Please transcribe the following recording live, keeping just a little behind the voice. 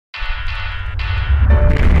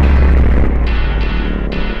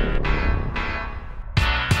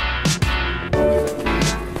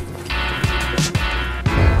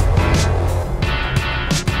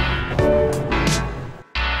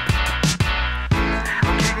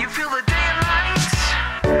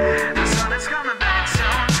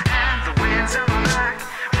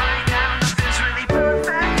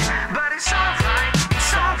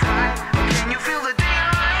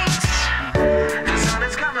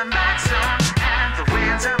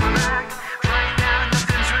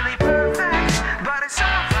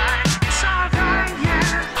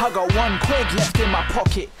got 1 quid left in my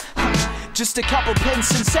pocket. Just a couple pence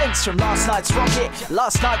and cents from last night's rocket.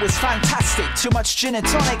 Last night was fantastic, too much gin and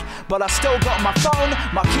tonic, but I still got my phone,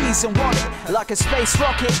 my keys and wallet. Like a space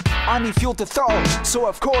rocket, I need fuel to throw. So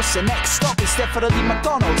of course the next stop is definitely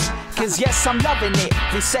McDonald's. Cause yes, I'm loving it.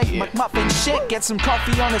 We say McMuffin shit, get some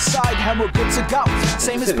coffee on the side and we're good to go.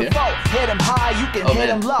 Same as before, hit them high, you can hit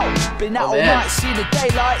them low. Been out all night, see the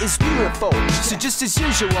daylight is beautiful. So just as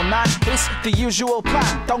usual, man, it's the usual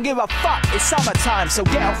plan. Don't give a fuck, it's summertime, so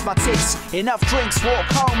get off my tits. Enough drinks, walk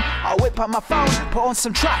home, I'll whip up my phone, put on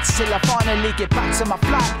some tracks till I finally get back to my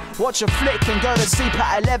flat. Watch a flick and go to sleep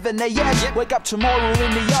at 11 AM. Wake up tomorrow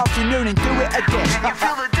in the afternoon and do it again. Can you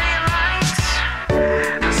feel the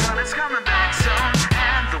daylight? The sun is coming back soon,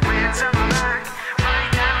 and the wind's on my back.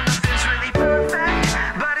 Right now nothing's really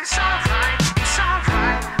perfect, but it's alright, it's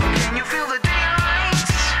alright. Can you feel the daylight?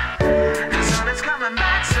 The sun is coming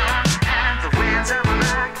back soon, and the wind's on my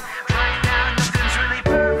back. Right now nothing's really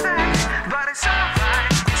perfect, but it's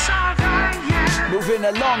alright, yeah. Moving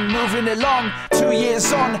along, 2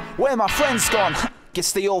 years on, where my friends gone?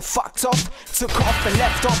 Guess they all fucked off, took off and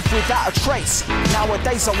left off without a trace.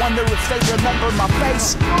 Nowadays I wonder if they remember my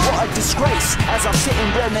face. What a disgrace, as I sit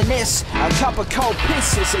and reminisce. A cup of cold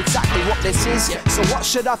piss is exactly what this is. So what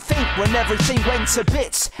should I think when everything went to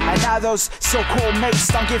bits? And now those so-called mates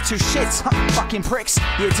don't give two shits. Fucking pricks,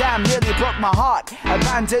 you damn nearly broke my heart.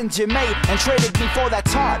 Abandoned your mate and traded me for that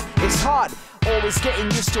tart. It's hard, always getting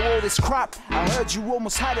used to all this crap. I heard you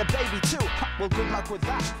almost had a baby too. Well, good luck with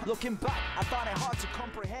that. Looking back, I found it hard to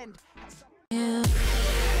comprehend.